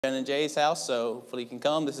Jen and Jay's house, so hopefully you can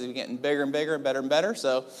come. This is getting bigger and bigger and better and better.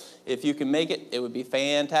 So if you can make it, it would be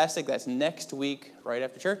fantastic. That's next week, right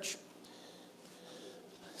after church.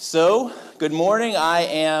 So, good morning. I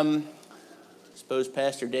am,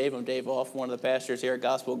 Pastor Dave. I'm Dave Off, one of the pastors here at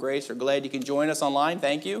Gospel Grace. We're glad you can join us online.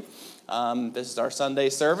 Thank you. This is our Sunday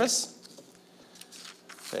service.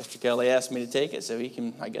 Pastor Kelly asked me to take it so he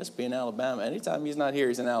can, I guess, be in Alabama. Anytime he's not here,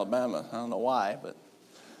 he's in Alabama. I don't know why, but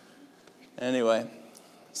anyway.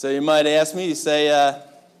 So you might ask me, you say,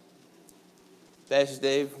 Pastor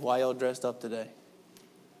Dave, why y'all dressed up today?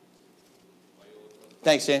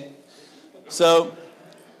 Thanks, Shane. So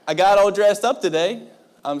I got all dressed up today.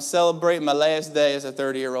 I'm celebrating my last day as a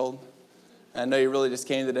 30-year-old. I know you really just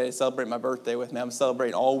came today to celebrate my birthday with me. I'm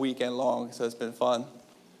celebrating all weekend long, so it's been fun.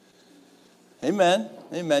 Amen.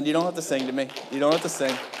 Amen. You don't have to sing to me. You don't have to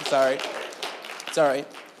sing. It's all right. It's all right.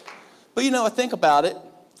 But you know, I think about it.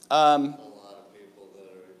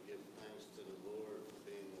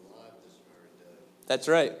 That's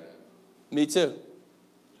right. Me too.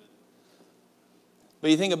 But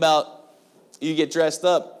you think about, you get dressed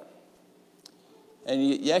up, and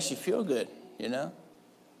you actually feel good, you know?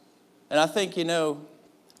 And I think, you know,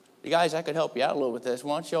 you guys, I could help you out a little with this.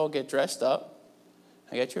 Why don't you all get dressed up,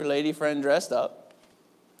 and get your lady friend dressed up,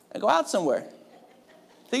 and go out somewhere.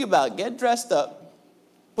 Think about it. Get dressed up,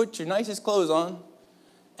 put your nicest clothes on,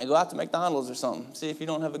 and go out to McDonald's or something. See if you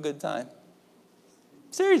don't have a good time.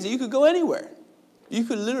 Seriously, you could go anywhere. You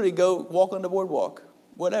could literally go walk on the boardwalk.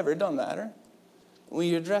 Whatever, it don't matter. When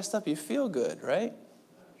you're dressed up, you feel good, right?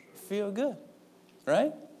 You feel good,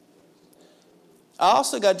 right? I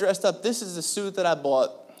also got dressed up. This is a suit that I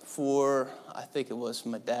bought for, I think it was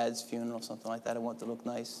my dad's funeral, something like that. I wanted to look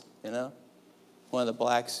nice, you know? One of the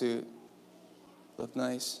black suit. Look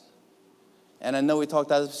nice. And I know we talked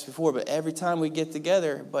about this before, but every time we get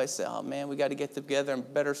together, everybody say, oh man, we got to get together in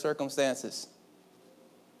better circumstances.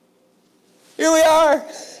 Here we are.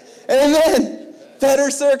 Amen.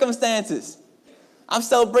 Better circumstances. I'm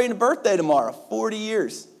celebrating a birthday tomorrow, 40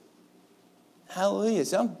 years. Hallelujah.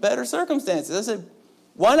 So I'm better circumstances. I said,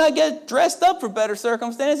 why not get dressed up for better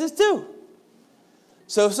circumstances too?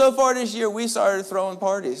 So far this year, we started throwing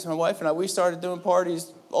parties. My wife and I, we started doing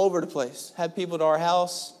parties all over the place. Had people to our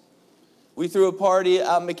house. We threw a party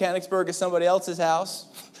out in Mechanicsburg at somebody else's house.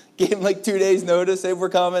 Gave them like 2 days notice, said we're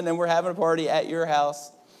coming, and we're having a party at your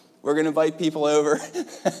house. We're going to invite people over.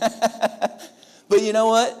 But you know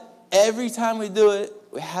what? Every time we do it,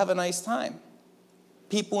 we have a nice time.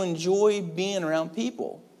 People enjoy being around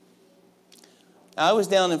people. I was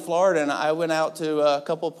down in Florida, and I went out to a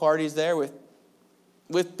couple of parties there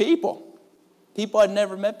with people. People I'd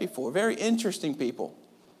never met before. Very interesting people.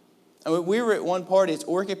 And we were at one party. It's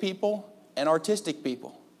orchid people and artistic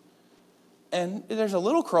people. And there's a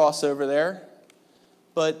little crossover there.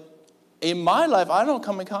 But in my life, I don't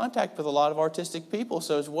come in contact with a lot of artistic people,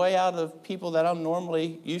 so it's way out of people that I'm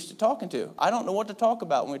normally used to talking to. I don't know what to talk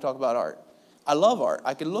about when we talk about art. I love art.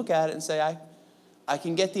 I can look at it and say, I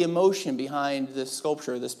can get the emotion behind this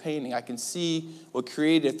sculpture, this painting. I can see what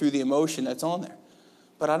created through the emotion that's on there.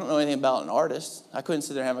 But I don't know anything about an artist. I couldn't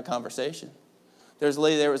sit there and have a conversation. There's a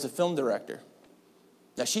lady there who was a film director.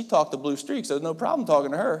 Now, she talked to Blue Streak, so there's no problem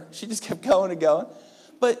talking to her. She just kept going and going.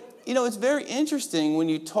 But you know, it's very interesting when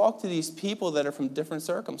you talk to these people that are from different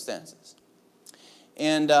circumstances.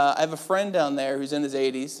 And I have a friend down there who's in his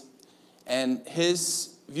 80s, and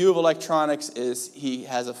his view of electronics is he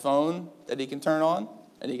has a phone that he can turn on,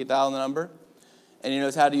 and he can dial the number, and he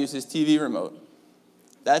knows how to use his TV remote.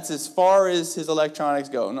 That's as far as his electronics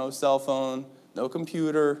go. No cell phone, no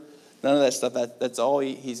computer, none of that stuff. That's all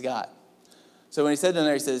he's got. So when he said down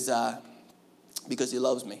there, he says, because he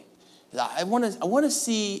loves me. I want to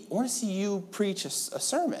see you preach a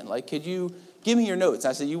sermon. Like, could you give me your notes?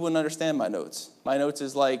 I said, you wouldn't understand my notes. My notes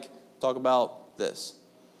is like, talk about this.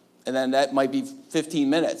 And then that might be 15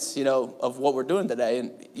 minutes, you know, of what we're doing today.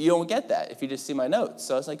 And you don't get that if you just see my notes.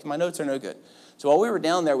 So I was like, my notes are no good. So while we were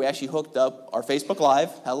down there, we actually hooked up our Facebook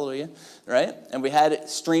Live, hallelujah, right? And we had it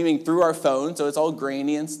streaming through our phone, so it's all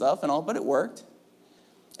grainy and stuff and all, but it worked.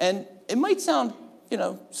 And it might sound, you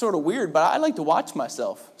know, sort of weird, but I like to watch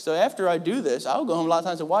myself. So after I do this, I'll go home a lot of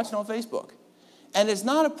times and watch it on Facebook. And it's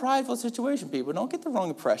not a prideful situation, people. Don't get the wrong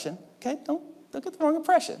impression, okay? Don't get the wrong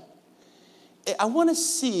impression. I want to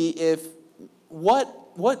see if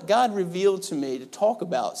what God revealed to me to talk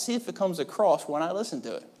about, see if it comes across when I listen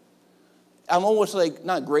to it. I'm almost like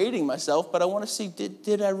not grading myself, but I want to see,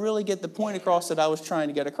 did I really get the point across that I was trying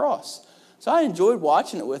to get across? So I enjoyed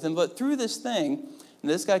watching it with him, but through this thing, and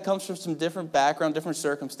this guy comes from some different background, different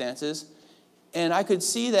circumstances, And I could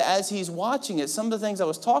see that as he's watching it, some of the things I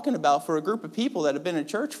was talking about for a group of people that have been in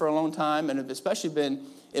church for a long time and have especially been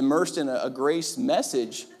immersed in a grace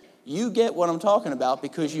message, you get what I'm talking about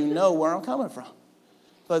because you know where I'm coming from.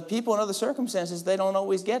 But people in other circumstances, they don't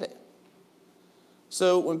always get it.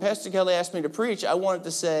 So when Pastor Kelly asked me to preach, I wanted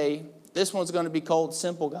to say, this one's going to be called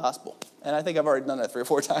Simple Gospel. And I think I've already done that 3 or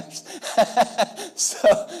 4 times. So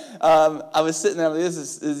I was sitting there, this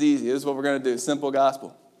is easy. This is what we're going to do, Simple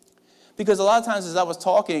Gospel. Because a lot of times as I was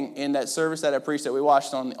talking in that service that I preached that we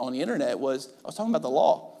watched on the internet, I was talking about the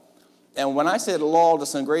law. And when I say the law to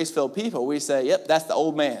some grace-filled people, we say, yep, that's the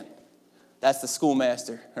old man. That's the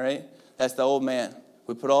schoolmaster, right? That's the old man.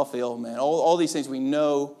 We put off the old man. All these things, we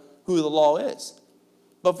know who the law is.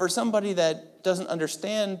 But for somebody that doesn't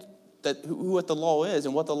understand what the law is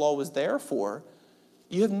and what the law was there for,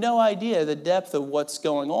 you have no idea the depth of what's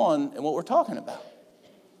going on and what we're talking about.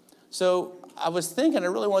 So I was thinking I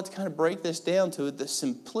really wanted to kind of break this down to the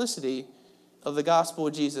simplicity of the gospel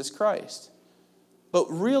of Jesus Christ. But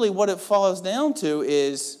really what it falls down to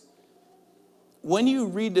is when you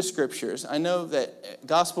read the scriptures, I know that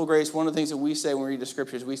Gospel Grace, one of the things that we say when we read the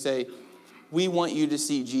scriptures, we say, we want you to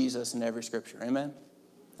see Jesus in every scripture. Amen?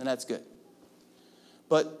 And that's good.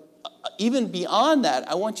 But even beyond that,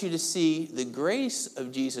 I want you to see the grace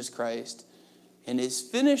of Jesus Christ and his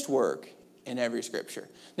finished work in every scripture.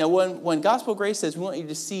 Now, when Gospel Grace says we want you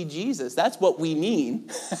to see Jesus, that's what we mean.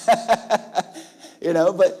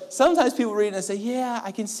 But sometimes people read it and say, yeah,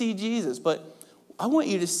 I can see Jesus. But I want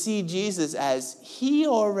you to see Jesus as he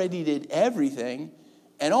already did everything.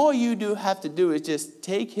 And all you have to do is just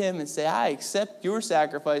take him and say, I accept your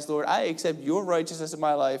sacrifice, Lord. I accept your righteousness in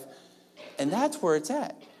my life. And that's where it's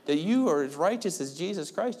at. That you are as righteous as Jesus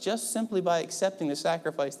Christ just simply by accepting the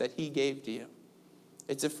sacrifice that he gave to you.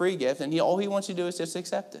 It's a free gift, and all he wants you to do is just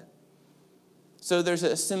accept it. So there's a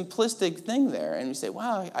simplistic thing there, and you say,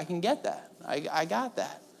 wow, I can get that. I got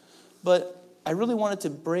that. But I really wanted to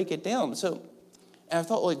break it down. And I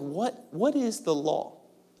thought, what is the law?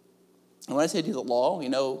 And when I say do the law,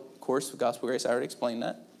 of course, with Gospel Grace, I already explained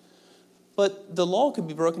that. But the law could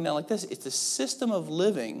be broken down like this. It's a system of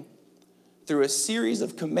living through a series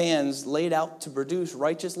of commands laid out to produce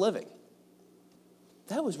righteous living.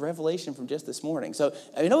 That was revelation from just this morning. So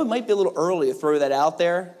I know it might be a little early to throw that out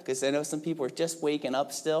there because I know some people are just waking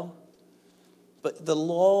up still. But the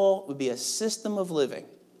law would be a system of living.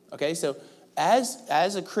 Okay, so as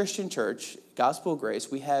a Christian church, Gospel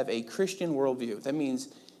Grace, we have a Christian worldview. That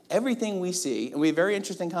means everything we see, and we had a very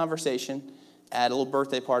interesting conversation at a little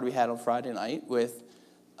birthday party we had on Friday night with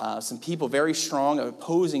some people very strong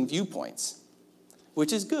opposing viewpoints.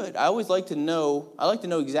 Which is good. I like to know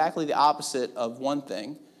exactly the opposite of one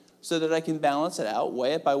thing so that I can balance it out,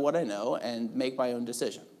 weigh it by what I know, and make my own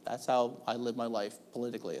decision. That's how I live my life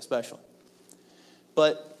politically, especially.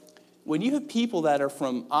 But when you have people that are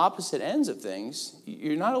from opposite ends of things,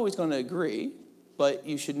 you're not always going to agree, but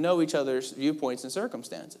you should know each other's viewpoints and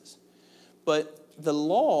circumstances. But the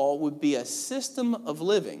law would be a system of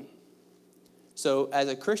living. So as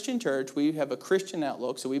a Christian church, we have a Christian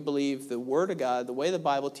outlook. So we believe the Word of God, the way the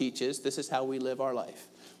Bible teaches, this is how we live our life.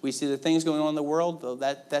 We see the things going on in the world, though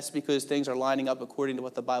that's because things are lining up according to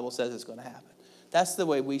what the Bible says is going to happen. That's the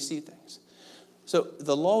way we see things. So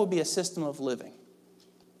the law would be a system of living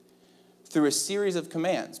through a series of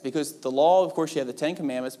commands. Because the law, of course, you have the 10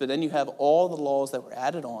 Commandments, but then you have all the laws that were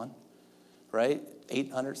added on, right?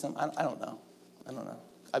 800 something? I don't know.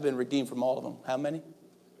 I've been redeemed from all of them. How many?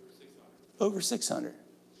 Over 600.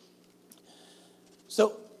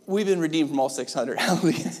 So we've been redeemed from all 600.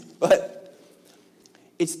 But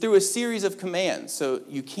it's through a series of commands. So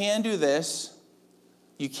you can do this,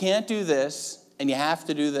 you can't do this, and you have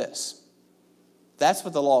to do this. That's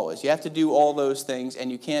what the law is. You have to do all those things,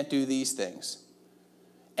 and you can't do these things.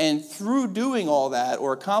 And through doing all that,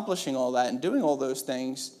 or accomplishing all that, and doing all those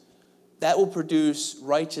things, that will produce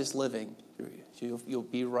righteous living through you. You'll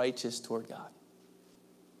be righteous toward God.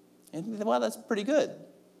 And, well, that's pretty good.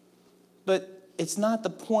 But it's not the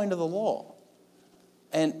point of the law.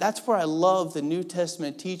 And that's where I love the New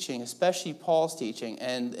Testament teaching, especially Paul's teaching.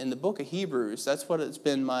 And in the book of Hebrews, that's what it's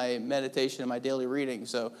been my meditation and my daily reading.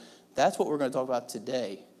 So that's what we're going to talk about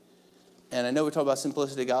today. And I know we talk about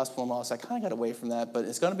simplicity, gospel, and law, so I kind of got away from that. But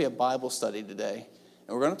it's going to be a Bible study today.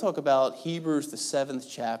 And we're going to talk about Hebrews, the 7th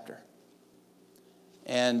chapter.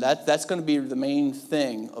 And that's going to be the main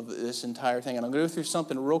thing of this entire thing. And I'm going to go through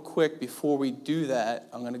something real quick before we do that.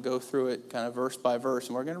 I'm going to go through it kind of verse by verse,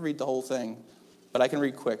 and we're going to read the whole thing. But I can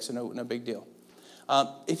read quick, so no big deal.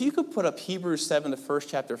 If you could put up Hebrews 7, the first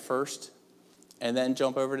chapter first, and then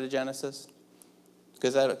jump over to Genesis,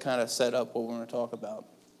 because that'll kind of set up what we're going to talk about.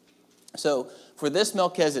 So for this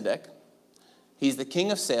Melchizedek, he's the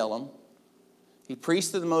king of Salem. He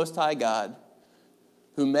priest of the Most High God,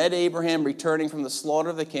 who met Abraham returning from the slaughter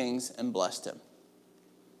of the kings and blessed him.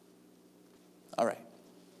 All right.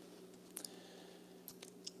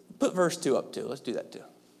 Put verse 2 up too. Let's do that too.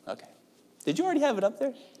 Okay. Did you already have it up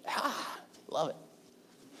there? Love it.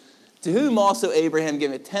 To whom also Abraham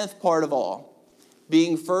gave a tenth part of all,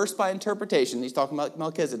 being first by interpretation, he's talking about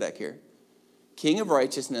Melchizedek here, king of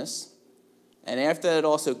righteousness, and after that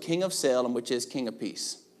also king of Salem, which is king of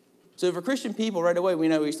peace. So for Christian people, right away, we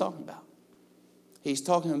know what he's talking about. He's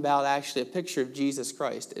talking about actually a picture of Jesus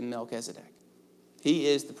Christ in Melchizedek. He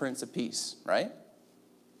is the Prince of Peace, right?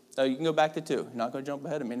 So you can go back to 2. You're not going to jump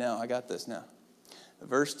ahead of me now. I got this now.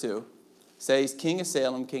 Verse 2 says, king of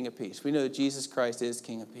Salem, king of peace. We know that Jesus Christ is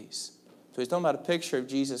king of peace. So he's talking about a picture of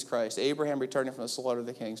Jesus Christ, Abraham returning from the slaughter of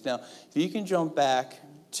the kings. Now, if you can jump back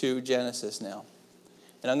to Genesis now,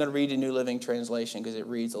 and I'm going to read a New Living Translation because it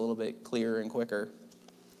reads a little bit clearer and quicker.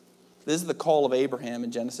 This is the call of Abraham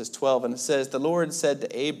in Genesis 12, and it says, the Lord said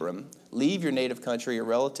to Abram, leave your native country, your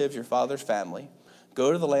relatives, your father's family,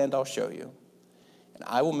 go to the land I'll show you, and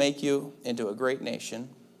I will make you into a great nation.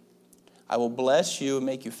 I will bless you and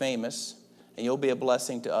make you famous, and you'll be a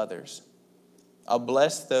blessing to others. I'll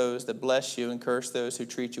bless those that bless you and curse those who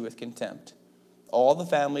treat you with contempt. All the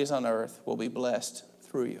families on earth will be blessed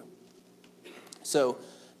through you. So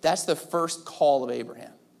that's the first call of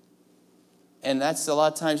Abraham. And that's a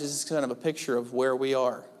lot of times this is kind of a picture of where we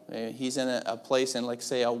are. He's in a place in, like,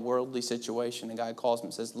 say, a worldly situation. And God calls him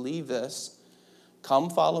and says, leave this, come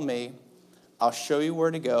follow me. I'll show you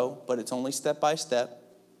where to go, but it's only step by step.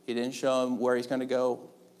 He didn't show him where he's going to go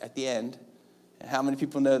at the end. And how many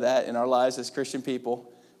people know that in our lives as Christian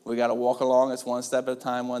people? We got to walk along. It's one step at a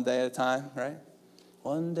time, one day at a time, right?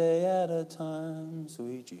 One day at a time,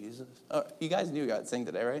 sweet Jesus. Oh, you guys knew God sing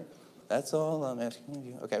today, right? That's all I'm asking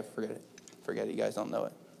you. Okay, forget it. Forget it. You guys don't know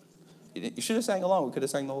it. You should have sang along. We could have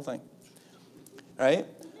sang the whole thing. All right?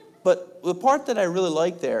 But the part that I really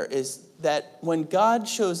like there is that when God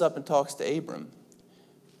shows up and talks to Abram,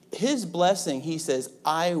 his blessing, he says,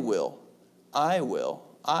 I will, I will,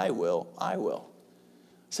 I will, I will.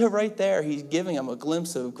 So right there, he's giving him a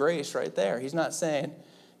glimpse of grace right there. He's not saying,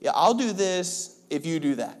 yeah, I'll do this if you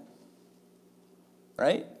do that.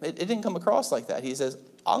 Right? It didn't come across like that. He says,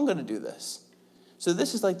 I'm going to do this. So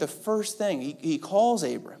this is like the first thing. He calls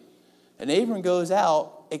Abram. And Abram goes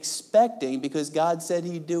out expecting, because God said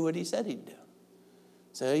he'd do what he said he'd do.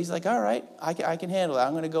 So he's like, all right, I can handle it.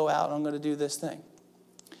 I'm going to go out and I'm going to do this thing.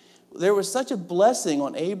 There was such a blessing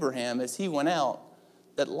on Abraham as he went out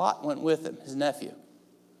that Lot went with him, his nephew.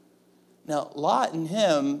 Now, Lot and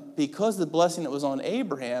him, because of the blessing that was on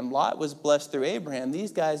Abraham, Lot was blessed through Abraham.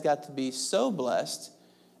 These guys got to be so blessed.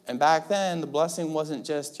 And back then, the blessing wasn't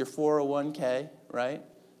just your 401k, right?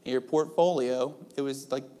 Your portfolio. It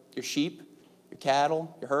was like your sheep, your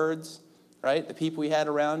cattle, your herds, right? The people you had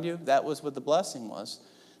around you. That was what the blessing was.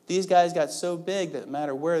 These guys got so big that no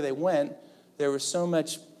matter where they went, there was so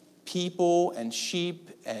much people and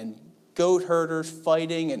sheep and goat herders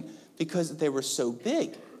fighting, and because they were so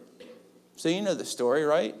big. So you know the story,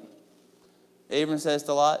 right? Abram says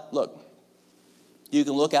to Lot, look, you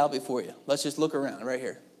can look out before you. Let's just look around right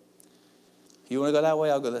here. You want to go that way,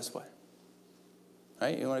 I'll go this way.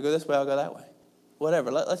 Right? You want to go this way, I'll go that way. Whatever.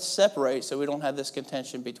 Let's separate so we don't have this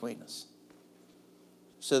contention between us.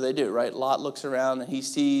 So they do, right? Lot looks around and he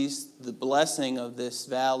sees the blessing of this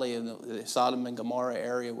valley in the Sodom and Gomorrah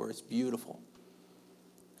area where it's beautiful.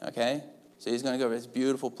 Okay? So he's going to go to this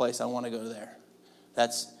beautiful place. I want to go there.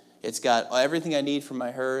 It's got everything I need for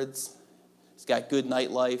my herds. It's got good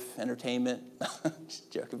nightlife, entertainment.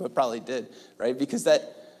 Just joking, but probably did, right? Because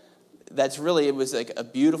that's really, it was like a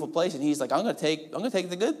beautiful place. And he's like, I'm going to take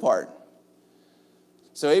the good part.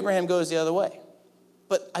 So Abraham goes the other way.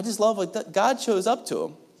 But I just love like God shows up to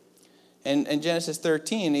him. And in Genesis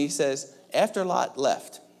 13, he says, after Lot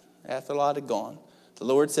left, after Lot had gone, the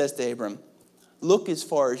Lord says to Abram, look as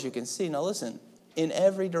far as you can see. Now listen, in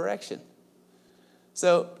every direction.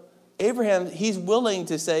 So Abraham, he's willing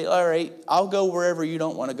to say, all right, I'll go wherever you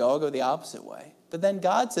don't want to go. I'll go the opposite way. But then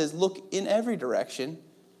God says, look in every direction,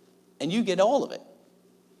 and you get all of it.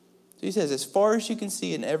 So he says, as far as you can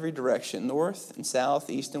see in every direction, north and south,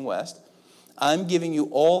 east and west, I'm giving you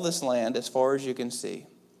all this land as far as you can see,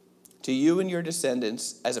 to you and your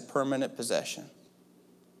descendants as a permanent possession.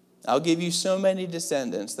 I'll give you so many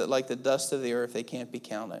descendants that like the dust of the earth, they can't be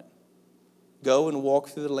counted. Go and walk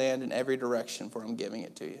through the land in every direction, for I'm giving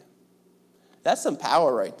it to you. That's some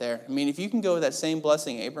power right there. I mean, if you can go with that same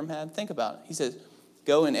blessing Abram had, think about it. He says,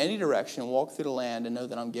 go in any direction, walk through the land, and know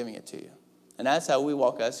that I'm giving it to you. And that's how we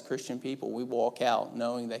walk as Christian people. We walk out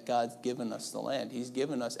knowing that God's given us the land. He's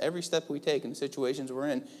given us every step we take in the situations we're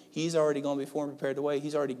in. He's already gone before and prepared the way.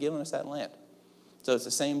 He's already given us that land. So it's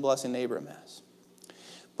the same blessing Abraham has.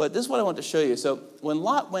 But this is what I want to show you. So when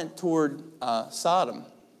Lot went toward Sodom,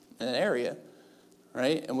 an area,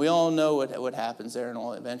 right? And we all know what happens there and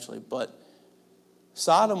all eventually. But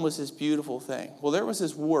Sodom was this beautiful thing. Well, there was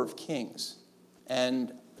this war of kings.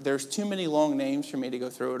 And there's too many long names for me to go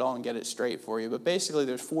through it all and get it straight for you. But basically,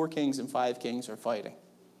 there's 4 kings and 5 kings are fighting.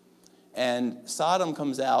 And Sodom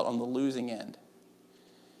comes out on the losing end.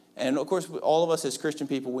 And, of course, all of us as Christian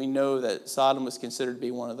people, we know that Sodom was considered to be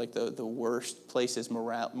one of like the worst places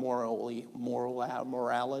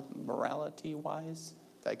morality-wise.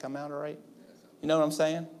 Did that come out all right? You know what I'm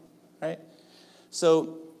saying? Right?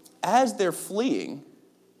 So as they're fleeing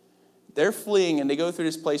and they go through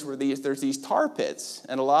this place where there's these tar pits,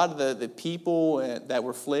 and a lot of the people that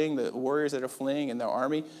were fleeing, the warriors that are fleeing and their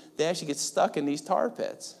army, they actually get stuck in these tar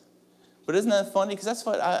pits. But isn't that funny? Because that's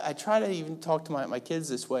what I try to even talk to my kids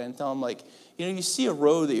this way and tell them, like, you see a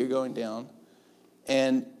road that you're going down,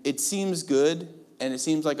 and it seems good, and it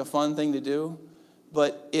seems like a fun thing to do,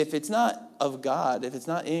 but if it's not of God, if it's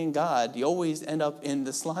not in God, you always end up in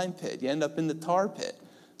the slime pit. You end up in the tar pit.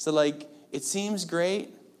 So, like, it seems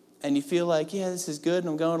great, and you feel like, yeah, this is good, and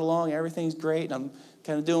I'm going along, everything's great, and I'm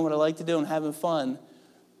kind of doing what I like to do and having fun.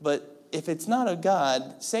 But if it's not of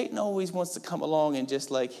God, Satan always wants to come along and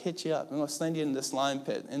just, like, hit you up. He wants to send you into the slime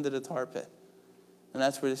pit, into the tar pit. And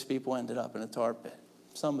that's where these people ended up, in a tar pit.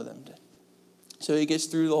 Some of them did. So he gets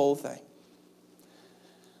through the whole thing.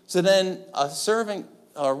 So then a servant,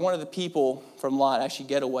 or one of the people from Lot, actually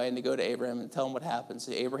get away, and they go to Abraham and tell him what happens.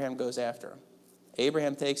 So Abraham goes after him.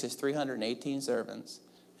 Abraham takes his 318 servants,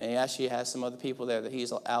 and he actually has some other people there that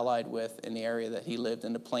he's allied with in the area that he lived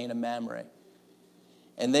in, the plain of Mamre.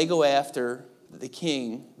 And they go after the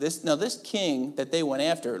king. This king that they went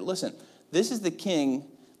after, listen, this is the king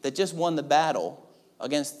that just won the battle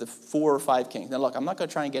against the 4 or 5 kings. Now look, I'm not going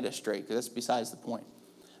to try and get it straight because that's besides the point.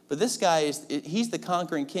 But this guy, he's the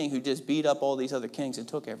conquering king who just beat up all these other kings and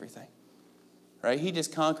took everything. Right? He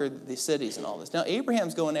just conquered the cities and all this. Now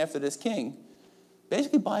Abraham's going after this king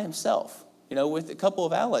basically by himself, with a couple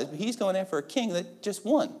of allies. But he's going after a king that just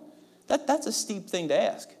won. That's a steep thing to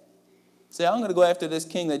ask. Say, I'm going to go after this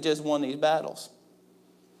king that just won these battles.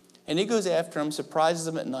 And he goes after him, surprises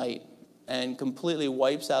him at night, and completely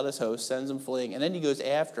wipes out his host, sends him fleeing. And then he goes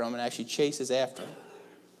after him and actually chases after him.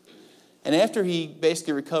 And after he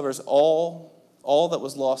basically recovers all that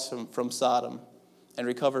was lost from Sodom, and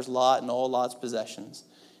recovers Lot and all Lot's possessions,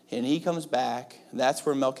 and he comes back, and that's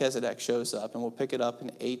where Melchizedek shows up. And we'll pick it up in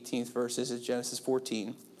the 18th verse. This is Genesis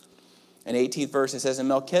 14. In 18th verse, it says, And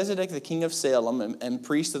Melchizedek, the king of Salem and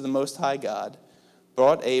priest of the Most High God,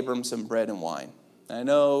 brought Abram some bread and wine. And I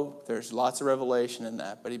know there's lots of revelation in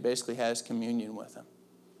that, but he basically has communion with him.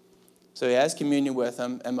 So he has communion with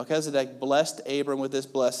him, and Melchizedek blessed Abram with this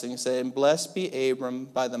blessing, saying, Blessed be Abram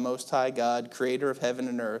by the Most High God, creator of heaven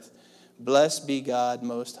and earth. Blessed be God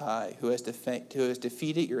Most High, who has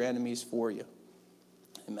defeated your enemies for you.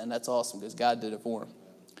 Amen. That's awesome because God did it for him.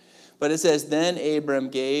 But it says, Then Abram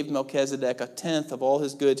gave Melchizedek 1/10 of all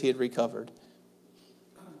his goods he had recovered.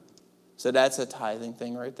 So that's a tithing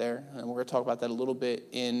thing right there. And we're going to talk about that a little bit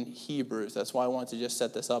in Hebrews. That's why I wanted to just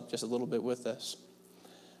set this up just a little bit with this.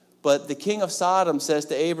 But the king of Sodom says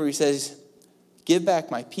to Abram, he says, Give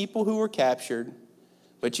back my people who were captured,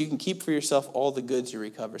 but you can keep for yourself all the goods you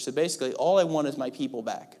recover. So basically, all I want is my people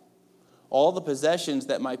back. All the possessions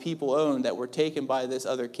that my people owned that were taken by this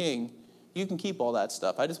other king, you can keep all that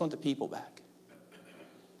stuff. I just want the people back.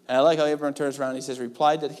 And I like how Abraham turns around and he says,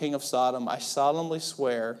 Replied to the king of Sodom, I solemnly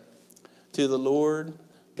swear to the Lord,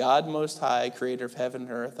 God Most High, creator of heaven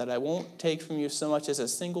and earth, that I won't take from you so much as a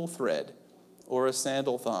single thread or a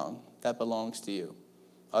sandal thong that belongs to you.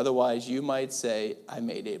 Otherwise, you might say, I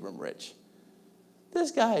made Abram rich.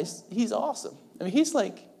 This guy, he's awesome. I mean, he's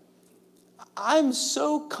like, I'm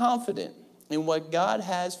so confident in what God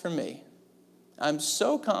has for me. I'm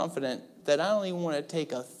so confident that I don't even want to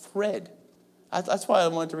take a thread. That's why I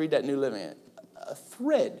wanted to read that New Living. A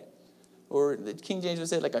thread. Or the King James would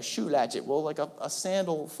say like a shoe latchet. Well, like a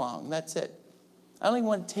sandal thong. That's it. I don't even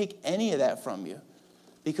want to take any of that from you.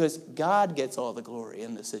 Because God gets all the glory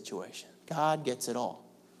in this situation. God gets it all.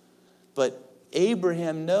 But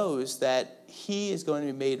Abraham knows that he is going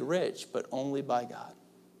to be made rich, but only by God.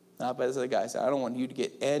 Not by this other guy. He said, I don't want you to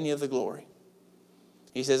get any of the glory.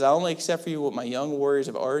 He says, I only accept for you what my young warriors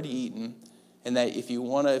have already eaten, and that if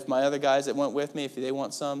my other guys that went with me, if they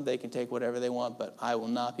want some, they can take whatever they want, but I will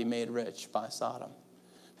not be made rich by Sodom.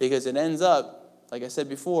 Because it ends up like I said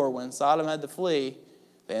before, when Sodom had to flee,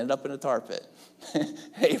 they ended up in a tar pit.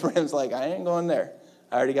 Abraham's like, I ain't going there.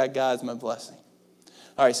 I already got God's my blessing.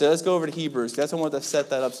 All right, so let's go over to Hebrews. That's I want to set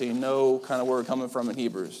that up so you know kind of where we're coming from in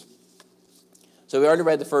Hebrews. So we already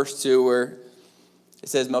read the first two where it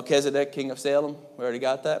says Melchizedek, king of Salem. We already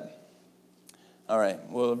got that? All right,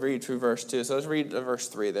 we'll read through verse 2. So let's read verse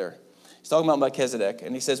 3 there. He's talking about Melchizedek,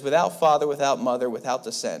 and he says, without father, without mother, without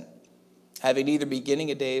descent, having neither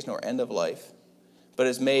beginning of days nor end of life, but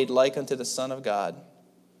is made like unto the Son of God,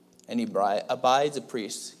 and he abides a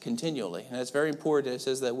priest continually. And it's very important. It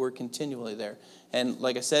says that we're continually there. And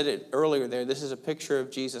like I said it earlier there, this is a picture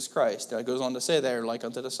of Jesus Christ. It goes on to say there, like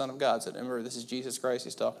unto the Son of God. So remember, this is Jesus Christ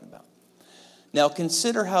he's talking about. Now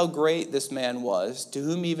consider how great this man was, to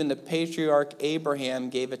whom even the patriarch Abraham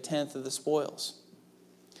gave a tenth of the spoils.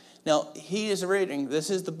 Now, he is writing,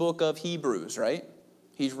 this is the book of Hebrews, right?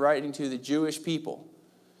 He's writing to the Jewish people.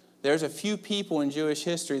 There's a few people in Jewish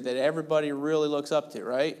history that everybody really looks up to,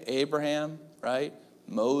 right? Abraham, right?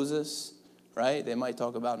 Moses, right? They might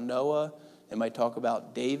talk about Noah. They might talk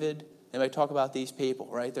about David. They might talk about these people,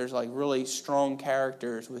 right? There's like really strong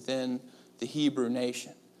characters within the Hebrew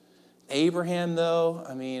nation. Abraham, though,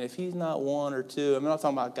 I mean, if he's not one or two, I'm not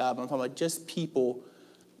talking about God, but I'm talking about just people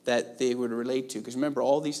that they would relate to. Because remember,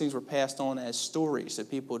 all these things were passed on as stories, so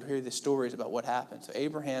people would hear the stories about what happened. So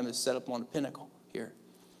Abraham is set up on the pinnacle here.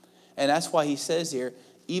 And that's why he says here,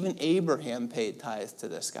 even Abraham paid tithes to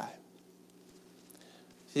this guy.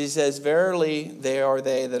 He says, verily they are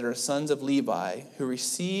they that are sons of Levi, who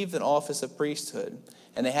receive an office of priesthood,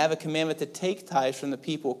 and they have a commandment to take tithes from the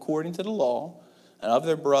people according to the law and of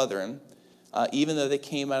their brethren, even though they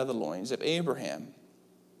came out of the loins of Abraham.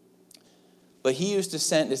 But he whose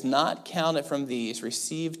descent is not counted from these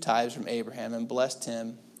received tithes from Abraham and blessed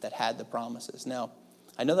him that had the promises. Now,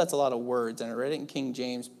 I know that's a lot of words, and I read it in King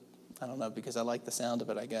James. I don't know, because I like the sound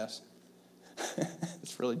of it, I guess.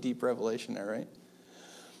 It's really deep revelation there, right?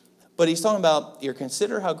 But he's talking about, here,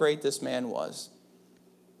 consider how great this man was,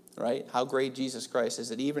 right? How great Jesus Christ is,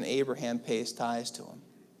 that even Abraham pays tithes to him.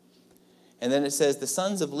 And then it says, the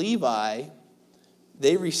sons of Levi,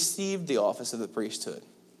 they received the office of the priesthood.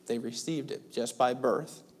 They received it just by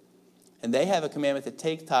birth. And they have a commandment to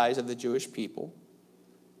take tithes of the Jewish people,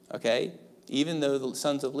 okay? Even though the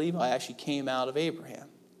sons of Levi actually came out of Abraham.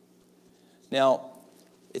 Now,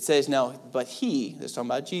 it says, now, but he, that's talking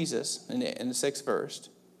about Jesus in the 6th verse,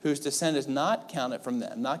 whose descent is not counted from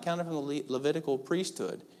them, not counted from the Levitical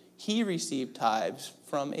priesthood, he received tithes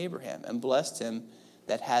from Abraham and blessed him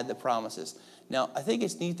that had the promises. Now, I think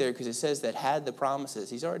it's neat there because it says that had the promises.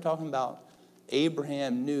 He's already talking about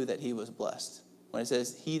Abraham knew that he was blessed. When it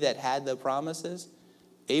says he that had the promises,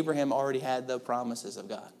 Abraham already had the promises of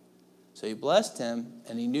God. So he blessed him,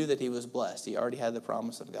 and he knew that he was blessed. He already had the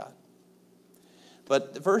promise of God.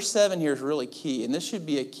 But verse 7 here is really key, and this should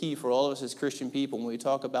be a key for all of us as Christian people when we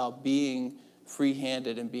talk about being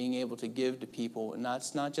free-handed and being able to give to people. And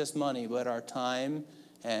it's not just money, but our time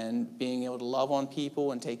and being able to love on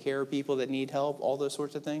people and take care of people that need help, all those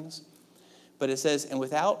sorts of things. But it says, and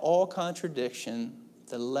without all contradiction,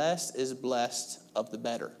 the less is blessed of the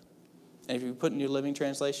better. And if you put New Living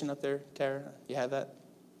Translation up there, Tara, you have that?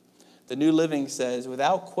 The New Living says,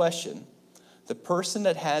 without question, the person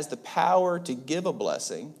that has the power to give a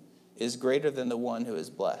blessing is greater than the one who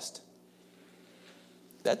is blessed.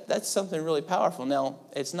 That's something really powerful. Now,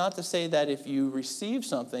 it's not to say that if you receive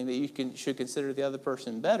something that you should consider the other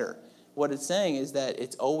person better. What it's saying is that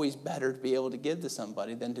it's always better to be able to give to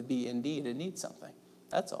somebody than to be in need and need something.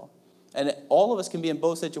 That's all. And all of us can be in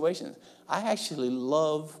both situations. I actually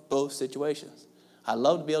love both situations. I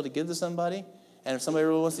love to be able to give to somebody, and if somebody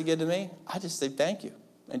really wants to give to me, I just say thank you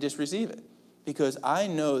and just receive it. Because I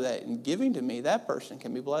know that in giving to me, that person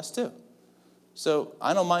can be blessed too. So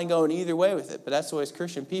I don't mind going either way with it, but that's the way as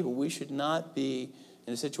Christian people, we should not be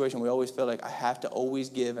in a situation where we always feel like I have to always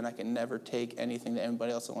give and I can never take anything that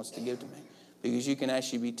anybody else wants to give to me. Because you can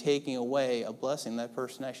actually be taking away a blessing that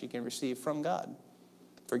person actually can receive from God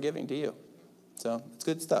for giving to you. So it's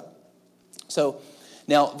good stuff. So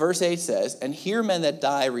now verse 8 says, and here men that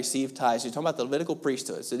die receive tithes. You're talking about the Levitical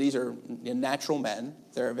priesthood. So these are natural men.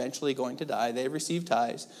 They're eventually going to die. They receive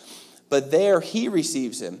tithes. But there he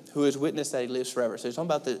receives him who has witnessed that he lives forever. So he's talking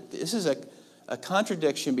about this is a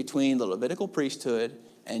contradiction between the Levitical priesthood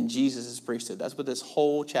and Jesus' priesthood. That's what this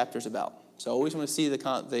whole chapter is about. So I always want to see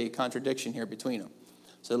the contradiction here between them.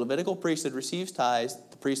 So the Levitical priesthood receives tithes,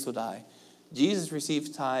 the priest will die. Jesus receives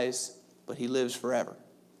tithes, but he lives forever.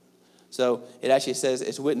 So it actually says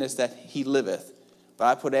it's witnessed that he liveth. But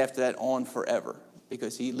I put after that on forever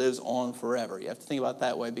because he lives on forever. You have to think about it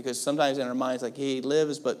that way because sometimes in our minds like he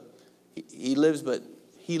lives, but He lives, but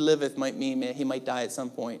he liveth might mean he might die at some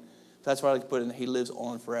point. That's why I like to put in he lives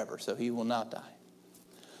on forever, so he will not die.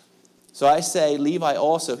 So I say, Levi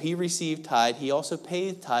also, he received tithe. He also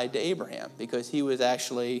paid tithe to Abraham because he was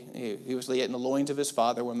in the loins of his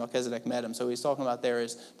father when Melchizedek met him. So he's talking about there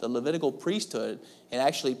is the Levitical priesthood and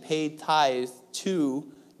actually paid tithe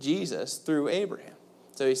to Jesus through Abraham.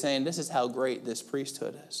 So he's saying this is how great this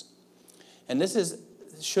priesthood is. And this is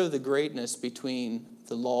show the greatness between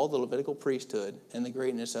the law, the Levitical priesthood, and the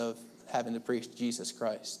greatness of having the priest Jesus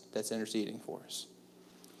Christ that's interceding for us.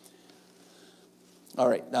 All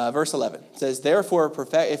right, verse 11 says, therefore,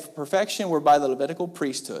 if perfection were by the Levitical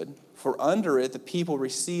priesthood, for under it the people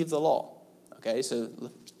received the law. Okay, so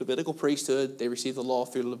Levitical priesthood, they received the law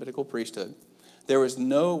through the Levitical priesthood. There was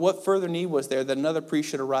what further need was there that another priest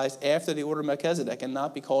should arise after the order of Melchizedek and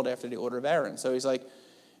not be called after the order of Aaron? So he's like,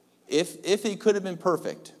 if he could have been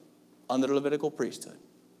perfect under the Levitical priesthood,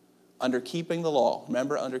 under keeping the law,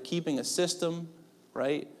 remember, under keeping a system,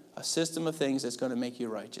 right? A system of things that's going to make you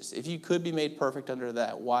righteous. If you could be made perfect under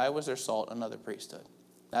that, why was there sought another priesthood?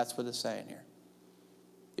 That's what it's saying here.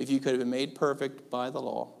 If you could have been made perfect by the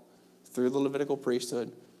law through the Levitical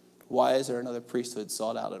priesthood, why is there another priesthood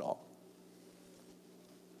sought out at all?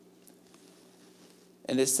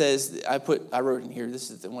 And it says, I wrote in here,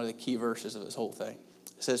 this is one of the key verses of this whole thing.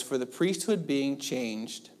 It says, for the priesthood being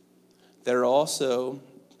changed, there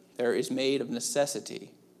is made of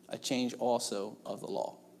necessity a change also of the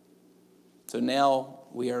law. So now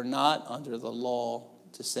we are not under the law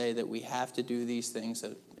to say that we have to do these things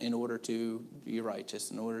in order to be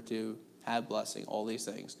righteous, in order to have blessing, all these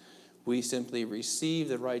things. We simply receive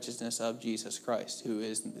the righteousness of Jesus Christ, who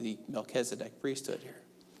is the Melchizedek priesthood here.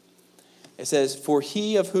 It says, for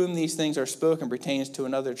he of whom these things are spoken pertains to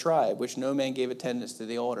another tribe, which no man gave attendance to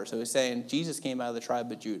the altar. So he's saying Jesus came out of the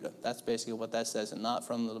tribe of Judah. That's basically what that says, and not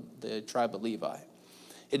from the tribe of Levi.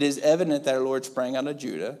 It is evident that our Lord sprang out of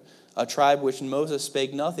Judah, a tribe which Moses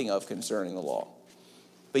spake nothing of concerning the law.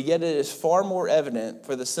 But yet it is far more evident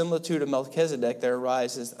for the similitude of Melchizedek there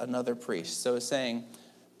arises another priest. So it's saying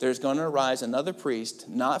there's going to arise another priest,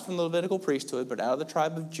 not from the Levitical priesthood, but out of the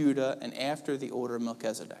tribe of Judah and after the order of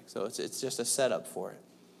Melchizedek. So it's just a setup for it.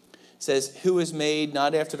 It says, who is made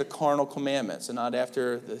not after the carnal commandments and not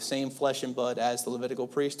after the same flesh and blood as the Levitical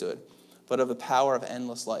priesthood, but of the power of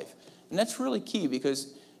endless life. And that's really key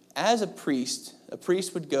because as a priest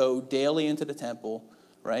would go daily into the temple,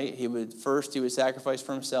 right? He would sacrifice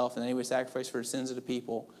for himself, and then he would sacrifice for the sins of the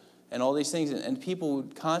people, and all these things. And people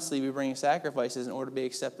would constantly be bringing sacrifices in order to be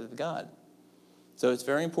accepted of God. So it's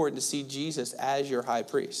very important to see Jesus as your high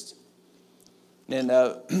priest. And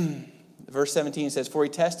verse 17 says, for he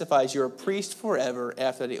testifies, you're a priest forever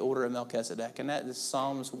after the order of Melchizedek. And that is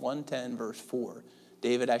Psalms 110, verse 4.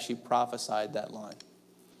 David actually prophesied that line.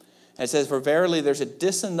 And it says, for verily there's a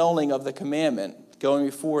disannulling of the commandment going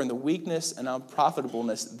before in the weakness and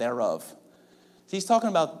unprofitableness thereof. So he's talking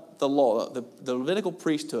about the law, the Levitical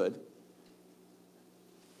priesthood.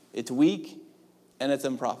 It's weak and it's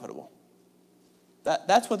unprofitable.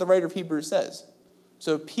 That's what the writer of Hebrews says.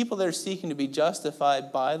 So people that are seeking to be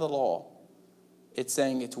justified by the law, it's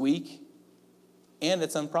saying it's weak and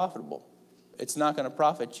it's unprofitable. It's not going to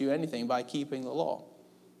profit you anything by keeping the law.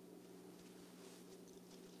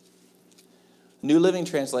 New Living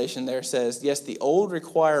Translation there says, yes, the old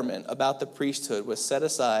requirement about the priesthood was set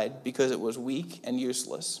aside because it was weak and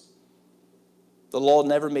useless. The law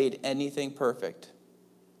never made anything perfect.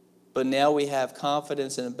 But now we have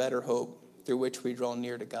confidence in a better hope through which we draw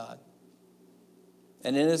near to God.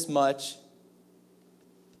 And inasmuch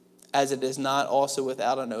as it is not also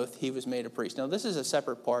without an oath, he was made a priest. Now, this is a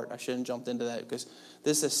separate part. I shouldn't jump into that because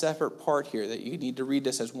this is a separate part here that you need to read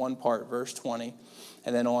this as one part, verse 20.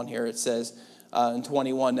 And then on here it says, in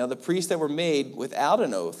 21, now the priests that were made without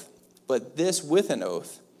an oath, but this with an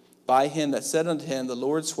oath, by him that said unto him, the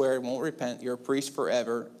Lord sware and won't repent, you're a priest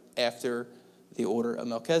forever after the order of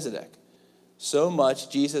Melchizedek. So much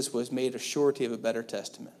Jesus was made a surety of a better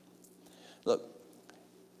testament. Look,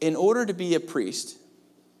 in order to be a priest,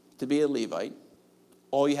 to be a Levite,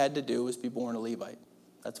 all you had to do was be born a Levite.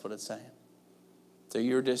 That's what it's saying. So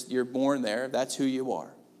you're born there. That's who you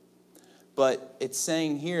are. But it's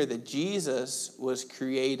saying here that Jesus was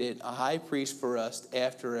created a high priest for us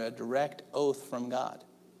after a direct oath from God.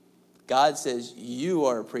 God says, you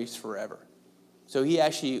are a priest forever. So he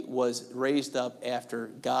actually was raised up after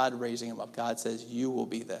God raising him up. God says, you will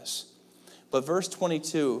be this. But verse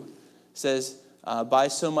 22 says, by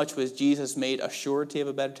so much was Jesus made a surety of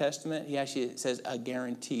a better testament. He actually says a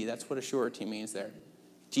guarantee. That's what a surety means there.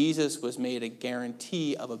 Jesus was made a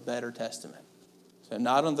guarantee of a better testament. So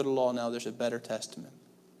not under the law now, there's a better testament.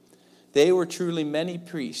 They were truly many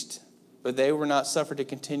priests, but they were not suffered to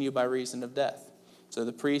continue by reason of death. So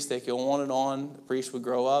the priest, they go on and on. The priest would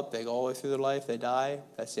grow up. They go all the way through their life. They die.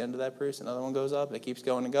 That's the end of that priest. Another one goes up. It keeps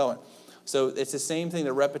going and going. So it's the same thing,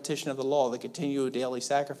 the repetition of the law, the continual daily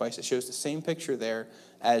sacrifice. It shows the same picture there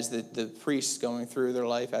as the priests going through their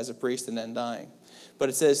life as a priest and then dying. But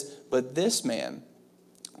it says, but this man,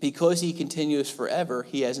 because he continues forever,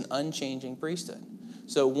 he has an unchanging priesthood.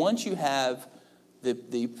 So once you have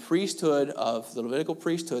the priesthood of the Levitical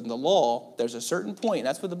priesthood and the law, there's a certain point.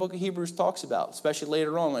 That's what the book of Hebrews talks about, especially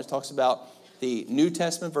later on when it talks about the New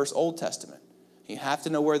Testament versus Old Testament. You have to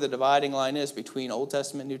know where the dividing line is between Old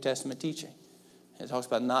Testament and New Testament teaching. And it talks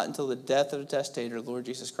about not until the death of the testator, the Lord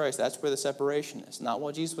Jesus Christ. That's where the separation is. Not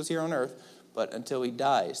while Jesus was here on earth, but until he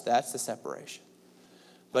dies. That's the separation.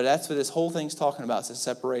 But that's what this whole thing's talking about. It's the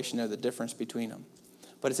separation there, the difference between them.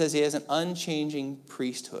 But it says he has an unchanging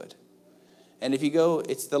priesthood. And if you go,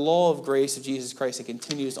 it's the law of grace of Jesus Christ that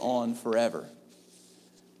continues on forever.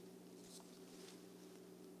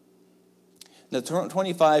 Now,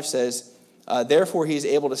 25 says, therefore he is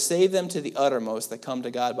able to save them to the uttermost that come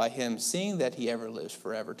to God by him, seeing that he ever lives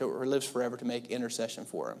forever, to make intercession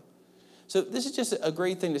for him. So this is just a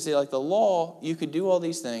great thing to say. Like the law, you could do all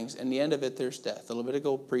these things, and the end of it, there's death. The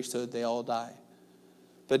Levitical priesthood, they all die.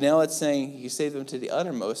 But now it's saying you save them to the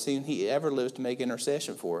uttermost, seeing he ever lives to make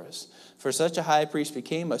intercession for us. For such a high priest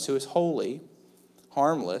became us, who is holy,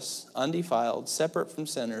 harmless, undefiled, separate from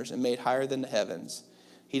sinners, and made higher than the heavens.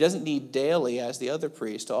 He doesn't need daily, as the other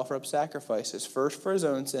priests, to offer up sacrifices, first for his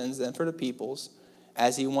own sins, then for the people's,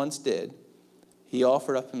 as he once did. He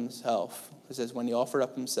offered up himself. It says, when he offered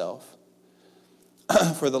up himself.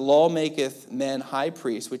 For the law maketh men high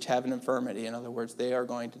priests, which have an infirmity. In other words, they are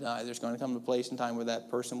going to die. There's going to come a place and time where that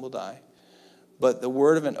person will die. But the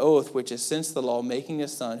word of an oath, which is since the law, making a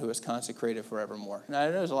son who is consecrated forevermore. Now, I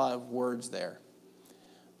know there's a lot of words there.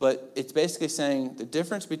 But it's basically saying the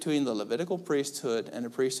difference between the Levitical priesthood and the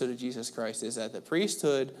priesthood of Jesus Christ is that the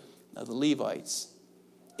priesthood of the Levites,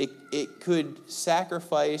 it could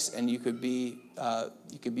sacrifice, and you could be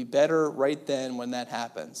better right then when that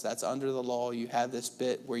happens. That's under the law. You have this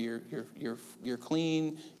bit where you're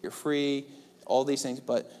clean, you're free, all these things.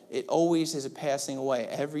 But it always is a passing away.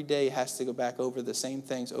 Every day has to go back over the same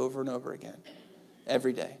things over and over again,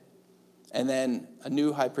 every day. And then a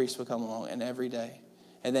new high priest will come along, and every day.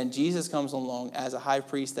 And then Jesus comes along as a high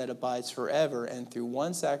priest that abides forever, and through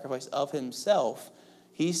one sacrifice of himself,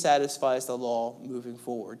 he satisfies the law moving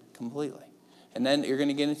forward completely. And then you're going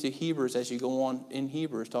to get into Hebrews as you go on in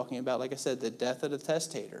Hebrews, talking about, like I said, the death of the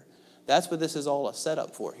testator. That's what this is all a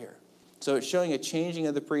setup for here. So it's showing a changing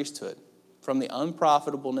of the priesthood from the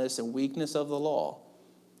unprofitableness and weakness of the law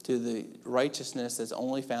to the righteousness that's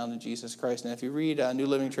only found in Jesus Christ. And if you read New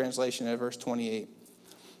Living Translation at verse 28,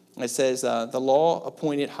 it says, the law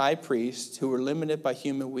appointed high priests who were limited by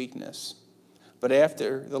human weakness. But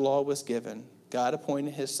after the law was given, God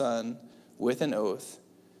appointed his son with an oath,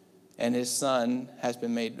 and his son has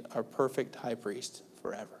been made our perfect high priest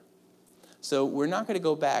forever. So we're not going to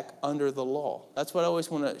go back under the law. That's what I always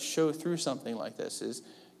want to show through something like this, is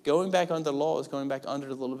going back under the law is going back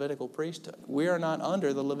under the Levitical priesthood. We are not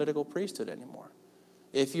under the Levitical priesthood anymore.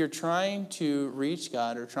 If you're trying to reach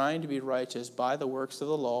God or trying to be righteous by the works of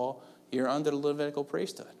the law, you're under the Levitical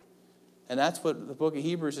priesthood. And that's what the book of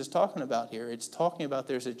Hebrews is talking about here. It's talking about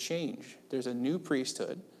there's a change. There's a new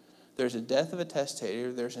priesthood. There's a death of a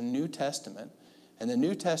testator. There's a New Testament. And the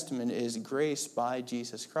New Testament is grace by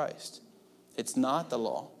Jesus Christ. It's not the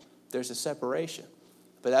law. There's a separation.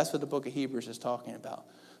 But that's what the book of Hebrews is talking about.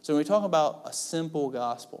 So when we talk about a simple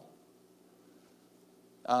gospel,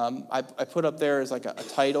 I put up there as like a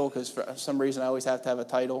title, because for some reason I always have to have a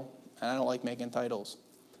title, and I don't like making titles.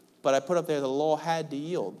 But I put up there, the law had to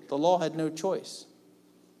yield. The law had no choice.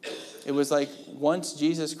 It was like once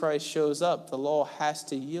Jesus Christ shows up, the law has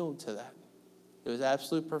to yield to that. It was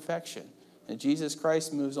absolute perfection. And Jesus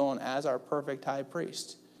Christ moves on as our perfect high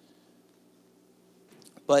priest.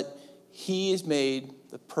 But he is made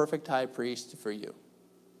the perfect high priest for you.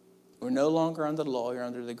 We're no longer under the law. You're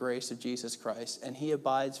under the grace of Jesus Christ. And he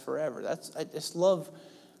abides forever. I just love...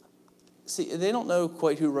 See, they don't know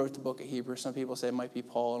quite who wrote the book of Hebrews. Some people say it might be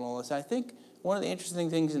Paul and all this. I think one of the interesting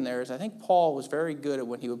things in there is I think Paul was very good at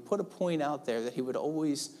when he would put a point out there that he would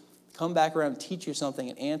always come back around and teach you something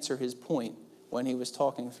and answer his point when he was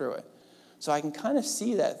talking through it. So I can kind of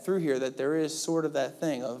see that through here, that there is sort of that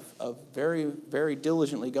thing of very, very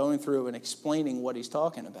diligently going through and explaining what he's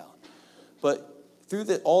talking about. But through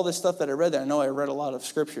all this stuff that I read there, I know I read a lot of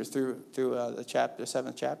scriptures through the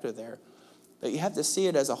 7th chapter there, but you have to see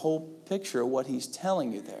it as a whole picture of what he's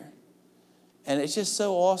telling you there. And it's just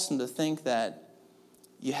so awesome to think that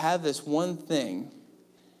you have this one thing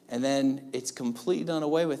and then it's completely done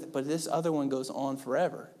away with, but this other one goes on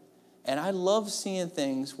forever. And I love seeing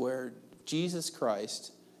things where Jesus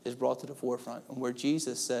Christ is brought to the forefront and where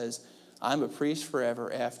Jesus says, I'm a priest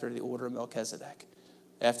forever after the order of Melchizedek,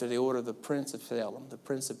 after the order of the Prince of Salem, the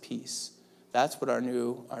Prince of Peace. That's what our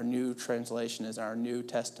new translation is, our New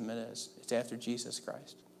Testament is. It's after Jesus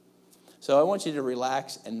Christ. So I want you to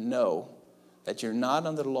relax and know that you're not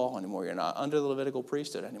under the law anymore. You're not under the Levitical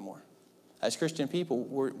priesthood anymore. As Christian people,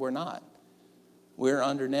 we're not. We're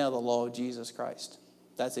under now the law of Jesus Christ.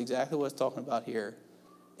 That's exactly what it's talking about here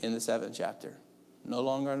in the 7th chapter. No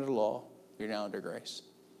longer under the law, you're now under grace.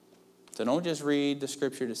 So don't just read the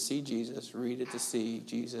scripture to see Jesus. Read it to see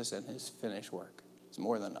Jesus and his finished work. It's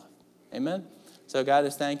more than enough. Amen? So God,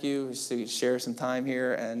 just thank you. Just to share some time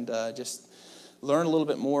here and just learn a little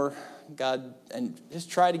bit more, God, and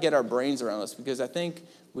just try to get our brains around this, because I think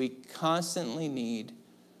we constantly need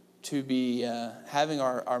to be having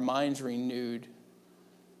our minds renewed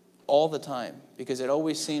all the time, because it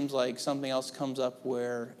always seems like something else comes up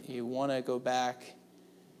where you want to go back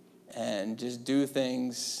and just do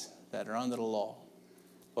things that are under the law.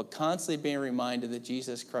 But constantly being reminded that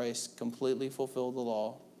Jesus Christ completely fulfilled the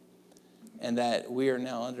law and that we are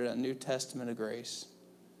now under a New Testament of grace.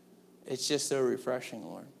 It's just so refreshing,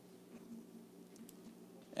 Lord.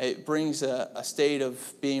 It brings a state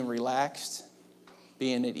of being relaxed,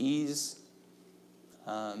 being at ease,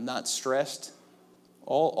 not stressed.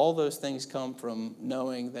 All those things come from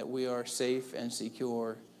knowing that we are safe and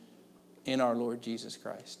secure in our Lord Jesus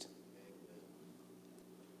Christ.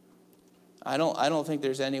 I don't think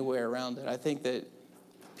there's any way around it. I think that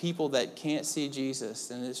people that can't see Jesus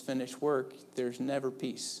and his finished work, there's never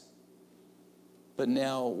peace. But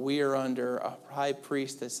now we are under a high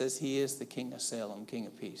priest that says he is the King of Salem, King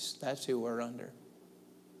of Peace. That's who we're under.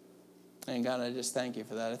 And God, I just thank you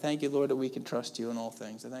for that. I thank you, Lord, that we can trust you in all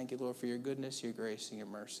things. I thank you, Lord, for your goodness, your grace, and your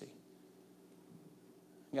mercy.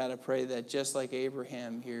 God, I pray that just like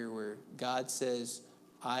Abraham here, where God says,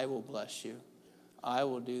 I will bless you, I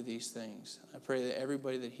will do these things. I pray that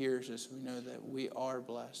everybody that hears this, we know that we are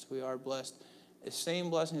blessed. We are blessed. The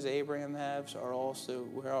same blessings Abraham has we're also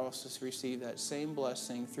to receive that same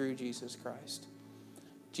blessing through Jesus Christ.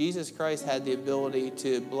 Jesus Christ had the ability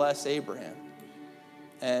to bless Abraham.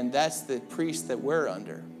 And that's the priest that we're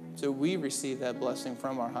under. So we receive that blessing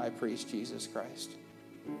from our high priest, Jesus Christ.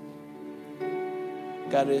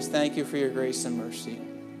 God, I just thank you for your grace and mercy.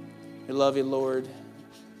 We love you, Lord.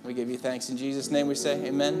 We give you thanks. In Jesus' name we say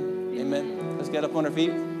amen. Amen. Let's get up on our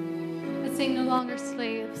feet. Let's sing No Longer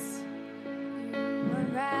Slaves.